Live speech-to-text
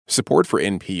Support for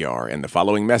NPR and the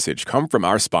following message come from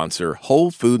our sponsor,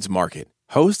 Whole Foods Market.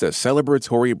 Host a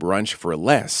celebratory brunch for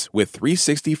less with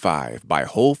 365 by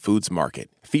Whole Foods Market,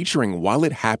 featuring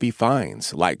wallet-happy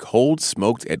finds like cold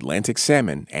smoked Atlantic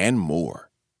salmon and more.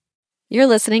 You're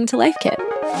listening to Life Kit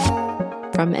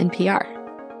from NPR.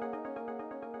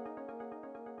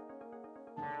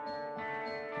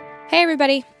 Hey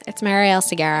everybody, it's Marielle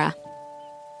Segarra.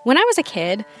 When I was a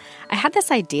kid, I had this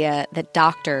idea that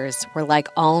doctors were like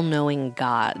all-knowing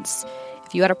gods.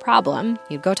 If you had a problem,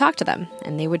 you'd go talk to them,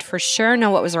 and they would for sure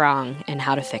know what was wrong and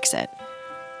how to fix it.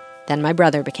 Then my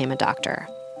brother became a doctor,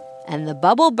 and the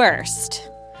bubble burst.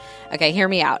 Okay, hear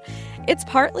me out. It's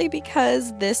partly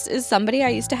because this is somebody I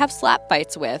used to have slap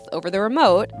fights with over the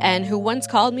remote, and who once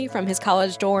called me from his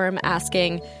college dorm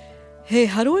asking, "Hey,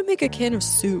 how do I make a can of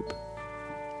soup?"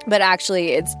 But actually,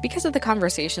 it's because of the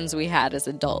conversations we had as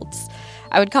adults.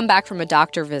 I would come back from a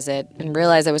doctor visit and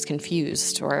realize I was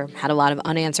confused or had a lot of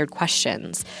unanswered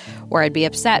questions, or I'd be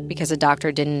upset because a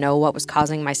doctor didn't know what was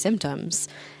causing my symptoms.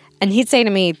 And he'd say to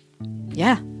me,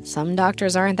 "Yeah, some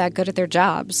doctors aren't that good at their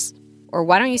jobs." Or,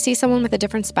 "Why don't you see someone with a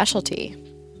different specialty?"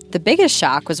 The biggest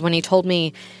shock was when he told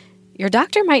me, "Your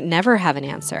doctor might never have an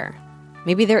answer.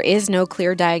 Maybe there is no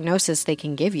clear diagnosis they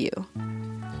can give you."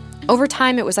 Over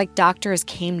time, it was like doctors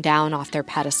came down off their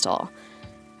pedestal.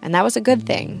 And that was a good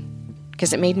thing,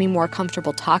 because it made me more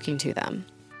comfortable talking to them.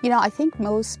 You know, I think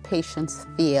most patients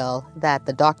feel that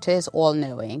the doctor is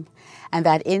all-knowing and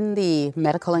that in the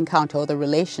medical encounter or the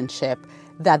relationship,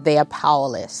 that they are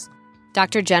powerless.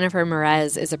 Dr. Jennifer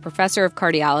Merez is a professor of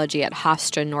cardiology at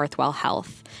Hofstra Northwell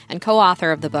Health and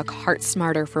co-author of the book Heart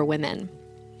Smarter for Women.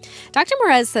 Dr.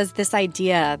 Merez says this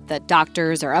idea that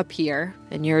doctors are up here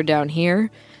and you're down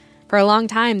here, for a long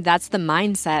time, that's the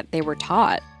mindset they were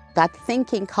taught. That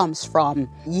thinking comes from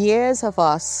years of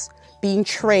us being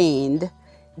trained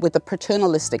with a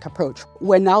paternalistic approach.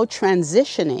 We're now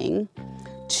transitioning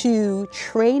to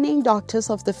training doctors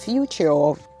of the future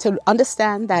or to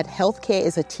understand that healthcare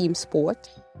is a team sport.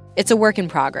 It's a work in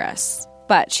progress.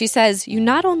 But she says you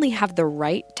not only have the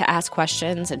right to ask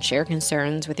questions and share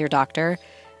concerns with your doctor,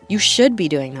 you should be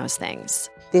doing those things.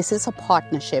 This is a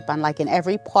partnership, and like in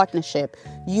every partnership,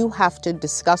 you have to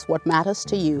discuss what matters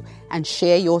to you and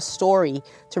share your story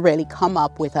to really come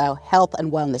up with a health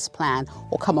and wellness plan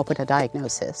or come up with a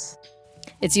diagnosis.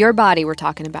 It's your body we're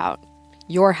talking about,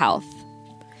 your health.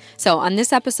 So on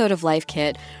this episode of Life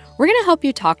Kit, we're going to help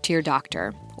you talk to your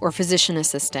doctor or physician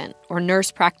assistant or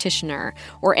nurse practitioner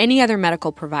or any other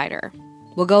medical provider.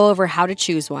 We'll go over how to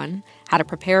choose one, how to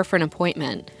prepare for an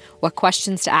appointment, what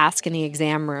questions to ask in the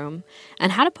exam room,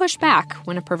 and how to push back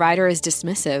when a provider is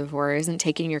dismissive or isn't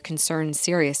taking your concerns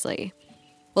seriously.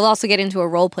 We'll also get into a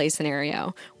role-play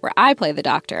scenario where I play the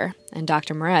doctor and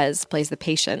Dr. Merez plays the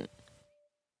patient.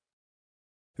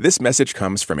 This message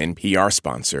comes from NPR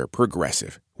sponsor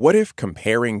Progressive. What if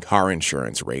comparing car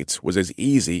insurance rates was as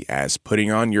easy as putting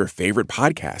on your favorite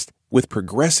podcast? With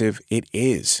Progressive, it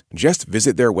is. Just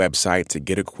visit their website to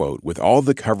get a quote with all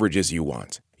the coverages you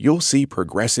want. You'll see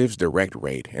Progressive's direct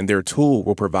rate, and their tool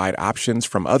will provide options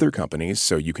from other companies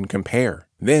so you can compare.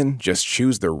 Then just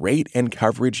choose the rate and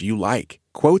coverage you like.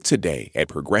 Quote today at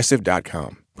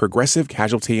Progressive.com. Progressive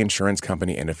Casualty Insurance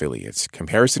Company and Affiliates.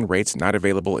 Comparison rates not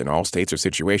available in all states or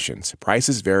situations.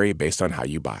 Prices vary based on how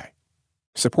you buy.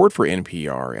 Support for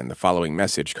NPR and the following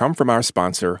message come from our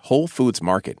sponsor, Whole Foods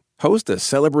Market. Host a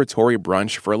celebratory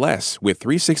brunch for less with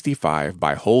 365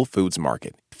 by Whole Foods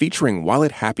Market, featuring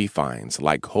wallet-happy finds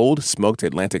like cold smoked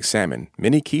Atlantic salmon,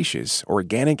 mini quiches,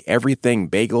 organic everything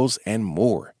bagels, and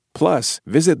more. Plus,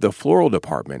 visit the floral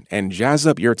department and jazz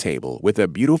up your table with a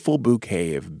beautiful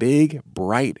bouquet of big,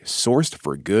 bright,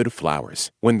 sourced-for-good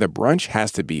flowers. When the brunch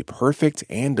has to be perfect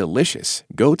and delicious,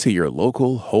 go to your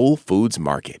local Whole Foods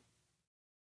Market.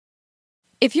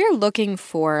 If you're looking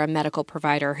for a medical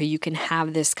provider who you can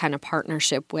have this kind of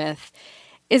partnership with,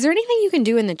 is there anything you can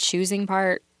do in the choosing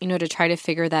part, to try to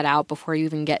figure that out before you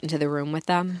even get into the room with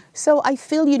them? So I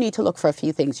feel you need to look for a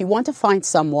few things. You want to find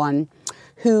someone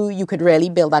who you could really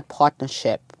build that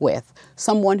partnership with,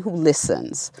 someone who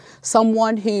listens,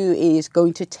 someone who is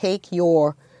going to take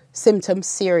your symptoms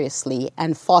seriously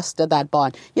and foster that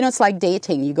bond. It's like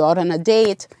dating. You go out on a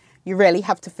date, you really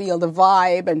have to feel the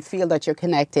vibe and feel that you're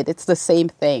connected. It's the same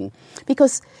thing.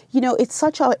 Because, it's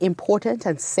such an important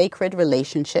and sacred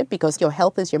relationship because your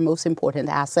health is your most important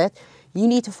asset. You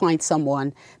need to find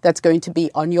someone that's going to be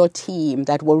on your team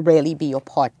that will really be your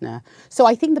partner. So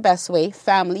I think the best way,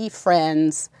 family,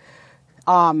 friends,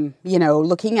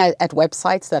 looking at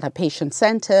websites that are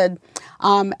patient-centered.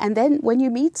 And then when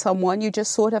you meet someone, you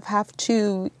just sort of have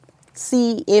to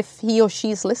see if he or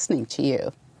she's listening to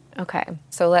you. Okay.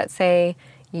 So let's say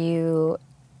you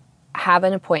have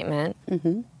an appointment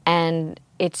and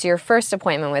it's your first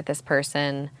appointment with this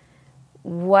person.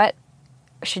 What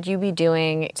should you be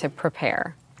doing to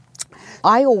prepare?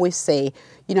 I always say,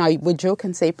 I would joke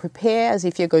and say, prepare as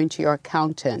if you're going to your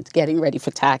accountant, getting ready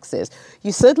for taxes.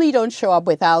 You certainly don't show up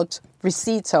without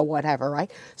receipts or whatever, right?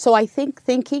 So I think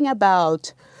thinking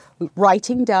about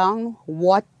writing down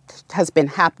what has been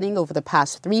happening over the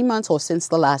past 3 months or since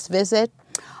the last visit.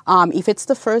 If it's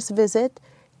the first visit,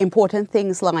 important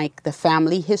things like the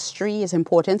family history is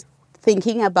important.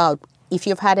 Thinking about if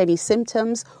you've had any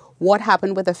symptoms, what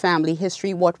happened with the family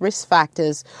history, what risk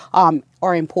factors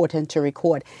are important to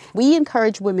record. We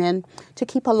encourage women to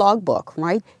keep a logbook,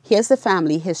 right? Here's the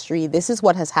family history. This is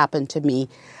what has happened to me.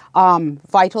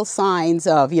 Vital signs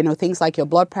of, things like your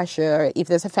blood pressure, if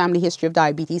there's a family history of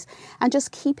diabetes, and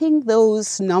just keeping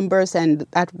those numbers and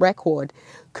that record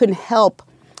can help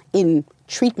in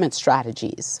treatment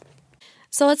strategies.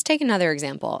 So let's take another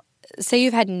example. Say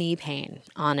you've had knee pain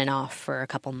on and off for a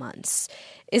couple months.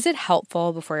 Is it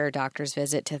helpful before your doctor's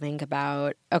visit to think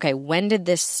about, okay, when did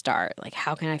this start? Like,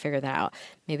 how can I figure that out?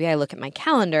 Maybe I look at my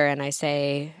calendar and I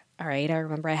say, all right, I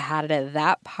remember I had it at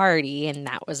that party and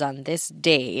that was on this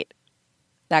date.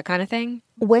 That kind of thing?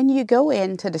 When you go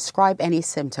in to describe any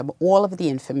symptom, all of the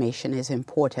information is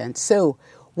important. So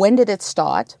when did it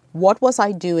start? What was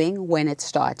I doing when it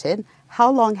started? How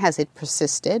long has it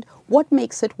persisted? What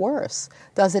makes it worse?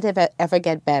 Does it ever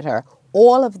get better?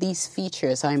 All of these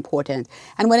features are important.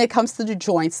 And when it comes to the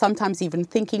joints, sometimes even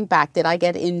thinking back, did I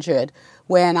get injured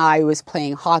when I was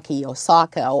playing hockey or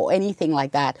soccer or anything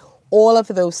like that? All of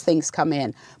those things come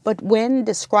in. But when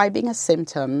describing a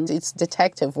symptom, it's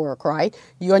detective work, right?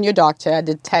 You and your doctor are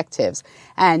detectives,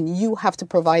 and you have to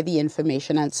provide the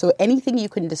information. And so anything you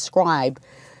can describe,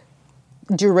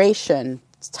 duration,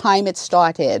 time it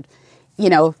started,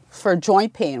 for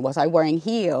joint pain, was I wearing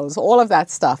heels? All of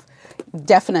that stuff,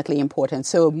 definitely important.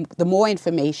 So the more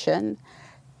information,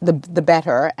 the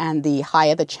better, and the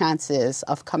higher the chances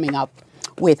of coming up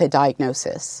with a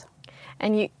diagnosis.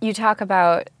 And you talk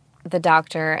about the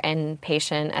doctor and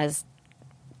patient as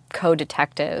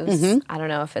co-detectives. I don't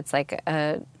know if it's like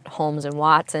a Holmes and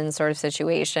Watson sort of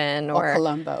situation or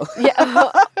Columbo. Yeah,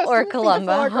 or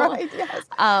Columbo. Right, yes.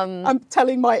 I'm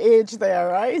telling my age there,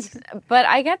 right? But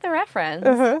I get the reference.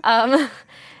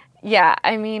 Yeah,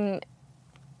 I mean,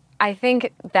 I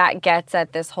think that gets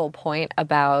at this whole point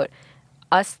about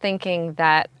us thinking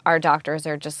that our doctors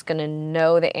are just going to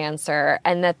know the answer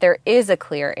and that there is a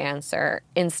clear answer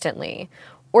instantly.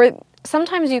 Or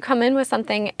sometimes you come in with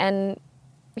something and,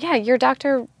 yeah, your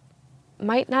doctor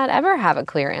might not ever have a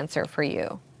clear answer for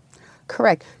you.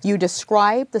 Correct. You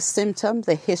describe the symptom,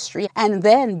 the history, and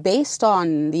then based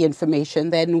on the information,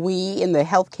 then we in the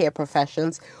healthcare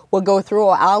professions will go through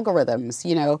our algorithms.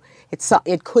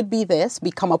 It could be this.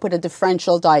 We come up with a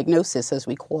differential diagnosis, as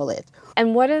we call it.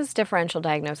 And what does differential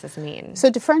diagnosis mean? So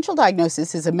differential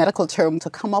diagnosis is a medical term to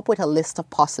come up with a list of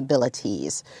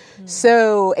possibilities.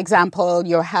 So, example,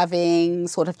 you're having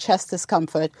sort of chest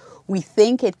discomfort. We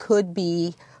think it could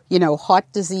be,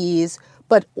 heart disease,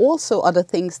 but also other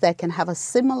things that can have a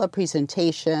similar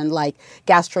presentation like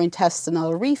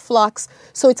gastrointestinal reflux.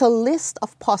 So it's a list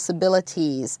of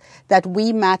possibilities that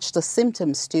we match the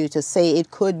symptoms to say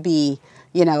it could be,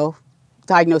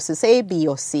 diagnosis A, B,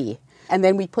 or C. And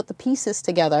then we put the pieces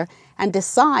together and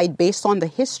decide based on the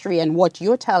history and what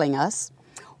you're telling us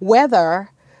whether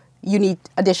you need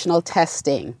additional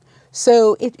testing.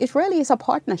 So it really is a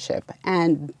partnership,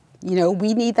 and,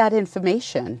 we need that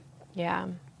information. Yeah.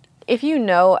 If you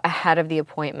know ahead of the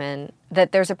appointment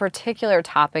that there's a particular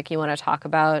topic you want to talk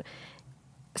about,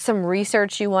 some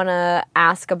research you want to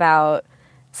ask about,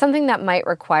 something that might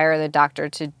require the doctor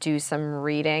to do some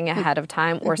reading ahead of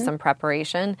time or some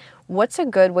preparation, what's a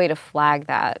good way to flag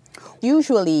that?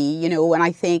 Usually, when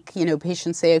I think,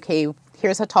 patients say, okay,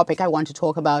 here's a topic I want to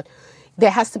talk about, there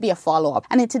has to be a follow-up.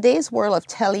 And in today's world of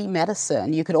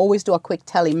telemedicine, you could always do a quick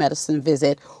telemedicine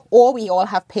visit, or we all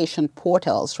have patient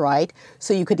portals, right?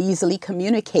 So you could easily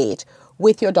communicate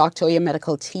with your doctor or your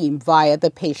medical team via the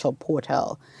patient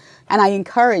portal. And I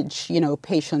encourage,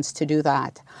 patients to do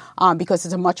that because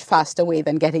it's a much faster way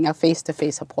than getting a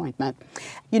face-to-face appointment.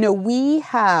 We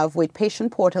have, with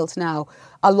patient portals now,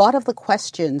 a lot of the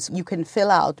questions you can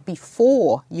fill out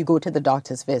before you go to the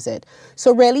doctor's visit.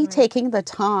 So really taking the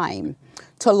time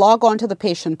to log on to the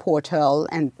patient portal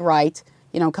and write,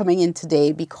 coming in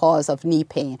today because of knee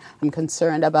pain. I'm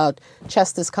concerned about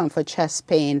chest discomfort, chest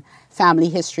pain, family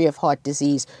history of heart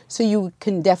disease. So you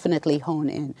can definitely hone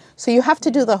in. So you have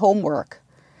to do the homework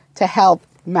to help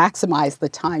maximize the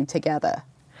time together.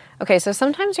 Okay, so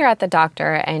sometimes you're at the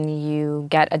doctor and you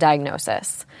get a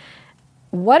diagnosis.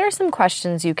 What are some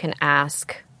questions you can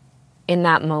ask in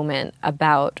that moment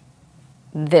about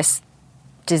this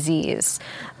disease?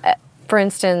 For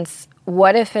instance,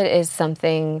 what if it is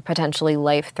something potentially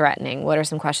life-threatening? What are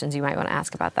some questions you might want to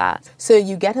ask about that? So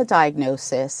you get a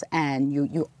diagnosis and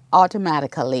you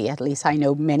automatically, at least I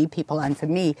know many people, and for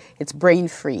me, it's brain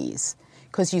freeze,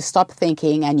 because you stop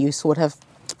thinking and you sort of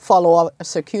follow a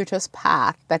circuitous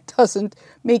path that doesn't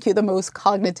make you the most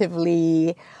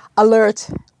cognitively alert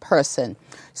person.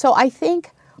 So I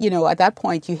think, at that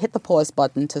point, you hit the pause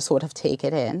button to sort of take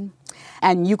it in.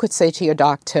 And you could say to your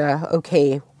doctor,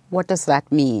 okay, what does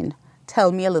that mean?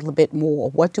 Tell me a little bit more.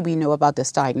 What do we know about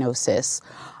this diagnosis?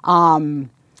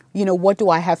 What do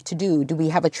I have to do? Do we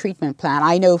have a treatment plan?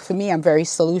 I know for me, I'm very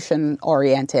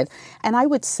solution-oriented. And I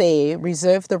would say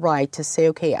reserve the right to say,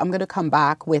 okay, I'm going to come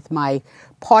back with my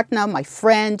partner, my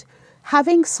friend,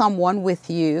 having someone with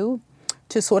you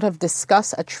to sort of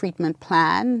discuss a treatment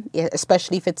plan,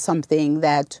 especially if it's something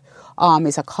that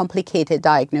is a complicated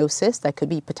diagnosis that could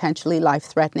be potentially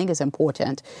life-threatening, is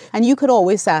important. And you could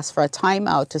always ask for a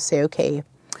timeout to say, okay,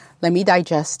 let me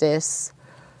digest this.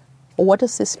 What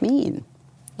does this mean?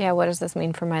 Yeah, what does this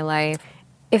mean for my life?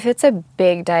 If it's a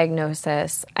big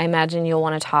diagnosis, I imagine you'll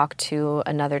want to talk to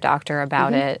another doctor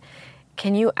about it.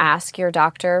 Can you ask your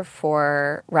doctor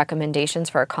for recommendations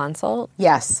for a consult?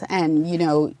 Yes,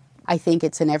 and I think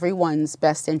it's in everyone's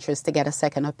best interest to get a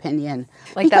second opinion.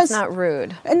 That's not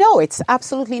rude. No, it's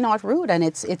absolutely not rude, and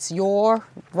it's your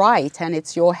right, and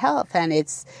it's your health, and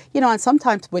it's, and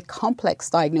sometimes with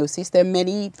complex diagnoses, there are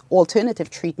many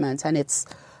alternative treatments, and it's,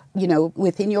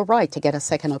 within your right to get a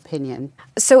second opinion.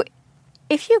 So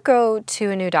if you go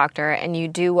to a new doctor and you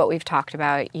do what we've talked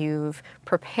about, you've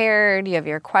prepared, you have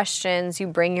your questions, you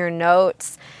bring your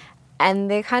notes,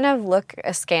 and they kind of look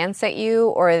askance at you,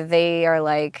 or they are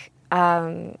like,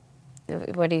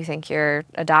 what do you think, you're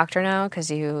a doctor now because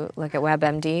you look at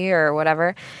WebMD or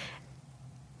whatever.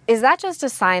 Is that just a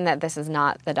sign that this is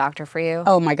not the doctor for you?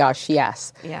 Oh my gosh,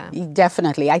 yes. Yeah.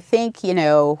 Definitely. I think,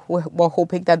 we're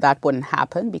hoping that wouldn't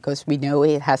happen, because we know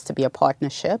it has to be a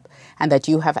partnership and that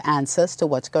you have answers to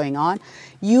what's going on.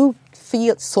 You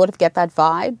get that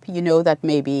vibe, that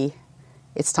maybe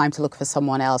it's time to look for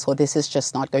someone else, or this is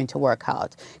just not going to work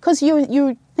out. Because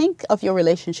you think of your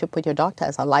relationship with your doctor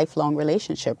as a lifelong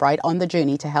relationship, right? On the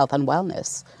journey to health and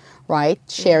wellness, right?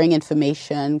 Sharing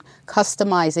information,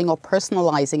 customizing or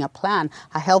personalizing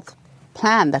a health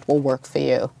plan that will work for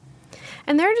you.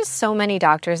 And there are just so many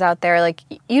doctors out there. Like,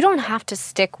 you don't have to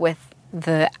stick with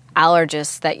the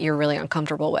allergist that you're really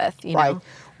uncomfortable with, Right.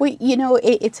 Well,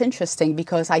 it's interesting,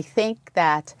 because I think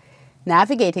that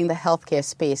navigating the healthcare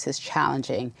space is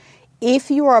challenging. If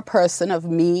you are a person of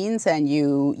means and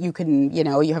you can,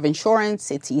 you have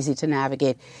insurance, it's easy to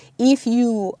navigate. If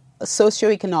you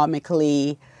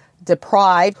socioeconomically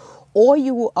deprived, or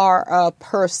you are a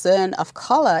person of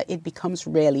color, it becomes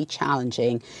really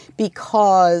challenging,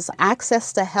 because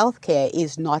access to healthcare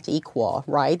is not equal,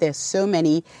 right? There's so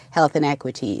many health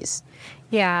inequities.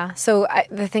 Yeah. So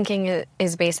the thinking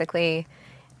is basically,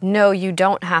 no, you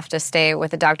don't have to stay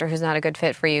with a doctor who's not a good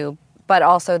fit for you. But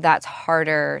also that's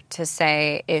harder to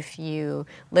say if you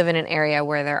live in an area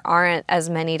where there aren't as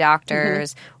many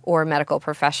doctors or medical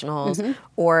professionals,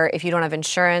 or if you don't have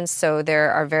insurance, so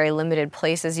there are very limited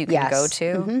places you can go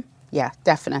to. Yeah,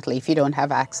 definitely, if you don't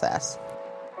have access.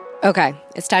 Okay,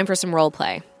 it's time for some role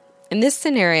play. In this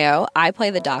scenario, I play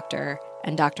the doctor,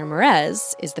 and Dr.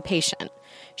 Merez is the patient.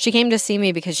 She came to see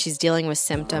me because she's dealing with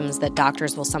symptoms that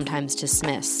doctors will sometimes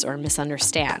dismiss or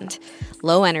misunderstand: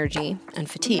 low energy and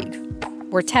fatigue.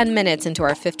 We're 10 minutes into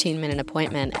our 15-minute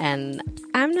appointment, and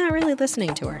I'm not really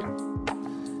listening to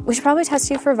her. We should probably test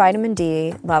you for vitamin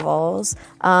D levels.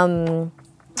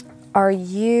 Are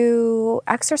you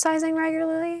exercising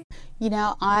regularly?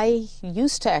 I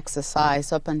used to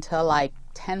exercise up until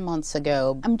 10 months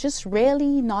ago. I'm just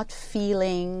really not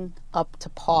feeling up to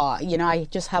par. I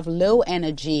just have low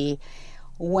energy.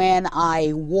 When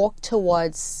I walk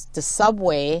towards the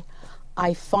subway,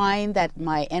 I find that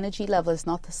my energy level is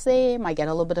not the same. I get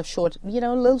a little bit of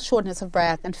little shortness of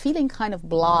breath, and feeling kind of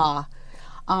blah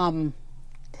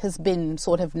has been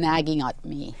sort of nagging at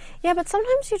me. Yeah, but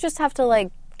sometimes you just have to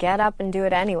get up and do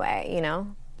it anyway,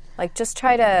 just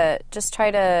try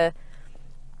to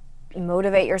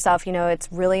motivate yourself. It's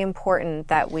really important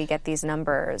that we get these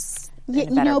numbers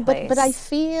in a better place. But I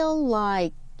feel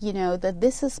like, that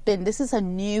this is a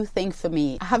new thing for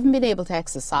me. I haven't been able to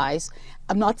exercise.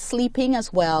 I'm not sleeping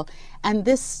as well. And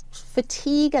this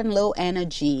fatigue and low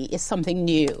energy is something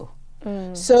new.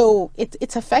 So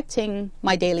it's affecting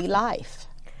my daily life.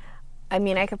 I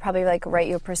mean, I could probably write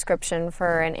you a prescription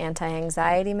for an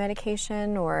anti-anxiety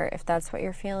medication, or if that's what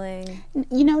you're feeling.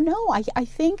 No, I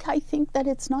think that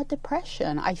it's not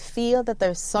depression. I feel that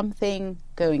there's something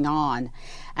going on,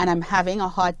 and I'm having a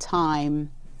hard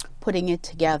time putting it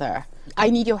together. I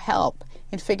need your help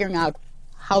in figuring out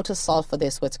how to solve for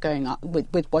this, what's going on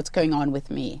with what's going on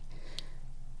with me.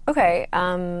 Okay.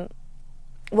 Well,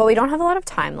 we don't have a lot of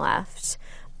time left,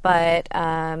 but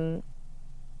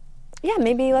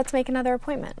maybe let's make another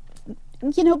appointment.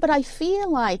 But I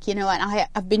feel like, and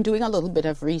I've been doing a little bit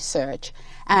of research,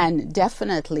 and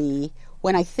definitely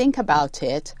when I think about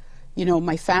it,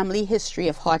 my family history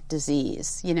of heart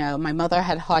disease, my mother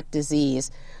had heart disease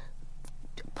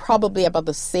probably about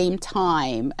the same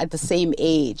time, at the same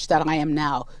age that I am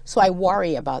now. So I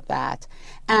worry about that.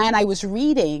 And I was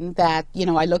reading that,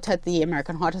 I looked at the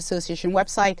American Heart Association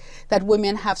website, that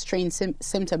women have strange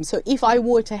symptoms. So if I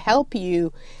were to help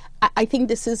you, I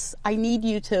think I need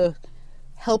you to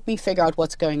help me figure out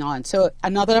what's going on. So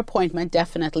another appointment,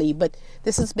 definitely, but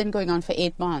this has been going on for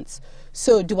 8 months.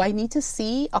 So do I need to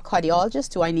see a cardiologist?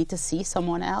 Do I need to see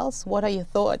someone else? What are your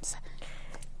thoughts?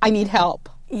 I need help.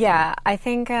 Yeah, I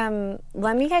think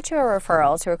let me get you a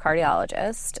referral to a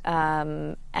cardiologist,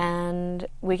 and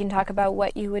we can talk about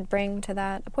what you would bring to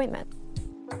that appointment.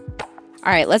 All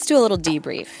right, let's do a little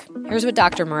debrief. Here's what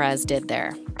Dr. Merez did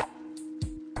there.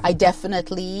 I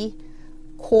definitely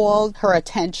called her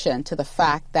attention to the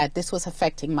fact that this was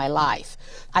affecting my life.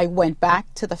 I went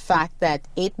back to the fact that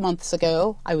 8 months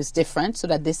ago I was different, so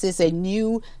that this is a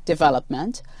new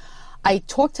development. I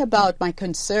talked about my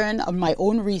concern of my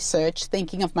own research,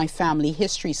 thinking of my family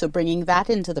history, so bringing that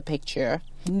into the picture.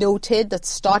 Noted the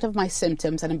start of my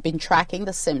symptoms, and I've been tracking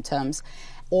the symptoms,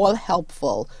 all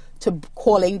helpful to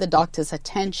calling the doctor's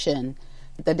attention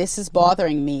that this is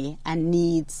bothering me and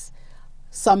needs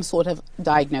some sort of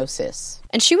diagnosis.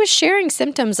 And she was sharing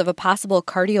symptoms of a possible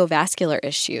cardiovascular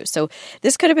issue, so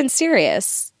this could have been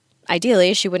serious.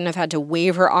 Ideally, she wouldn't have had to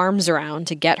wave her arms around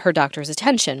to get her doctor's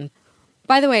attention.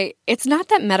 By the way, it's not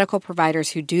that medical providers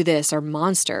who do this are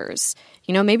monsters.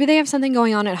 Maybe they have something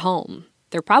going on at home.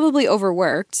 They're probably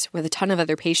overworked with a ton of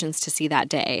other patients to see that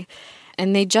day,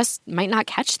 and they just might not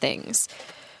catch things.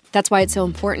 That's why it's so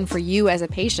important for you as a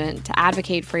patient to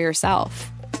advocate for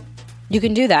yourself. You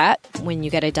can do that when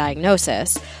you get a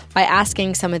diagnosis by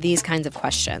asking some of these kinds of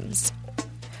questions.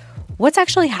 What's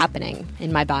actually happening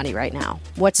in my body right now?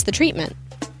 What's the treatment?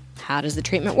 How does the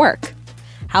treatment work?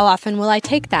 How often will I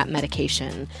take that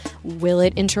medication? Will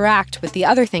it interact with the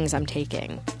other things I'm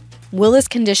taking? Will this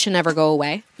condition ever go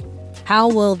away? How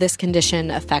will this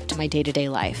condition affect my day-to-day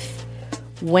life?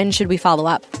 When should we follow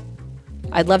up?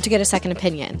 I'd love to get a second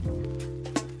opinion.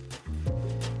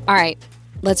 All right,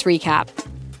 let's recap.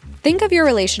 Think of your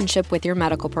relationship with your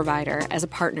medical provider as a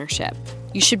partnership.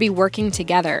 You should be working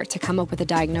together to come up with a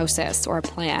diagnosis or a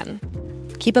plan.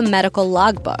 Keep a medical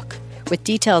logbook with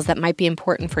details that might be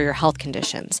important for your health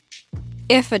conditions.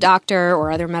 If a doctor or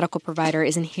other medical provider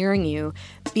isn't hearing you,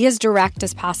 be as direct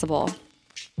as possible.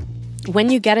 When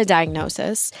you get a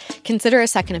diagnosis, consider a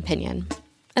second opinion.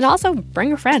 And also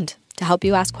bring a friend to help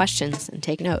you ask questions and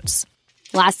take notes.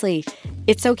 Lastly,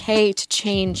 it's okay to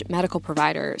change medical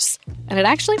providers. And it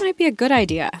actually might be a good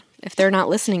idea if they're not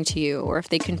listening to you, or if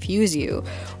they confuse you,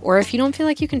 or if you don't feel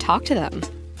like you can talk to them.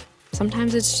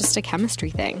 Sometimes it's just a chemistry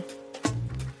thing.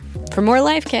 For more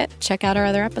Life Kit, check out our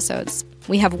other episodes.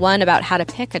 We have one about how to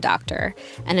pick a doctor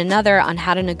and another on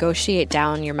how to negotiate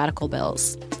down your medical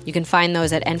bills. You can find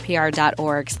those at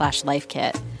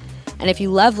npr.org/lifekit. And if you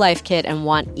love Life Kit and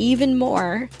want even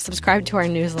more, subscribe to our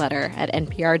newsletter at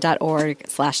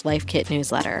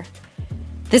npr.org/lifekitnewsletter.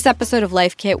 This episode of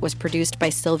Life Kit was produced by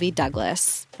Sylvie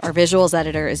Douglas. Our visuals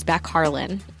editor is Beck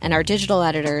Harlan, and our digital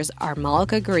editors are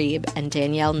Malika Garib and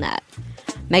Danielle Nett.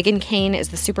 Megan Kane is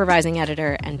the supervising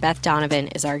editor, and Beth Donovan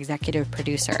is our executive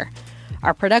producer.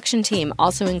 Our production team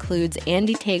also includes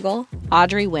Andy Tagle,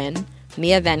 Audrey Wynn,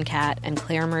 Mia Venkat, and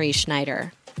Claire Marie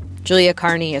Schneider. Julia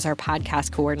Carney is our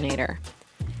podcast coordinator.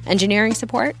 Engineering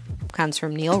support comes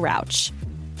from Neil Rauch.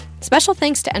 Special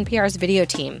thanks to NPR's video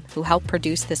team, who helped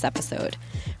produce this episode.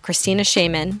 Christina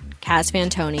Shaman, Kaz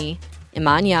Fantoni,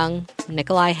 Iman Young,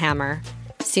 Nikolai Hammer,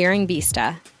 Searing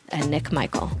Bista, and Nick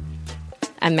Michael.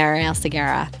 I'm Marielle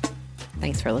Segarra.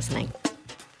 Thanks for listening.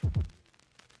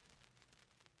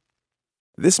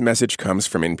 This message comes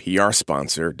from NPR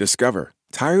sponsor Discover.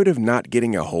 Tired of not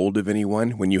getting a hold of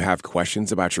anyone when you have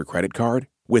questions about your credit card?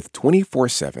 With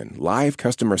 24/7 live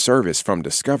customer service from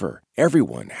Discover,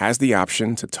 everyone has the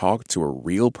option to talk to a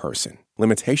real person.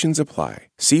 Limitations apply.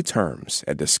 See terms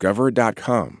at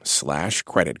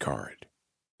discover.com/creditcard.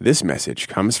 This message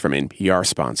comes from NPR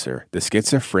sponsor, the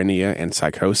Schizophrenia and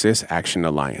Psychosis Action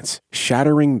Alliance,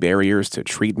 shattering barriers to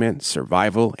treatment,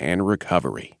 survival, and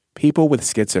recovery. People with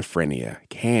schizophrenia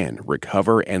can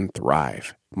recover and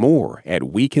thrive. More at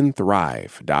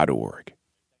wecanthrive.org.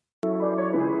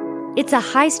 It's a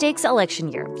high-stakes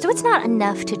election year, so it's not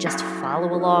enough to just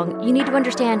follow along. You need to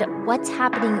understand what's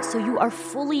happening so you are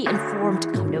fully informed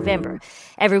come November.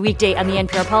 Every weekday on the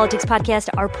NPR Politics Podcast,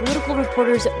 our political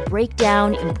reporters break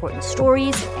down important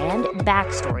stories and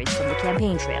backstories from the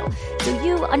campaign trail so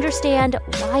you understand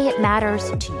why it matters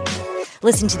to you.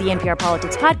 Listen to the NPR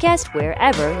Politics Podcast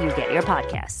wherever you get your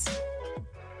podcasts.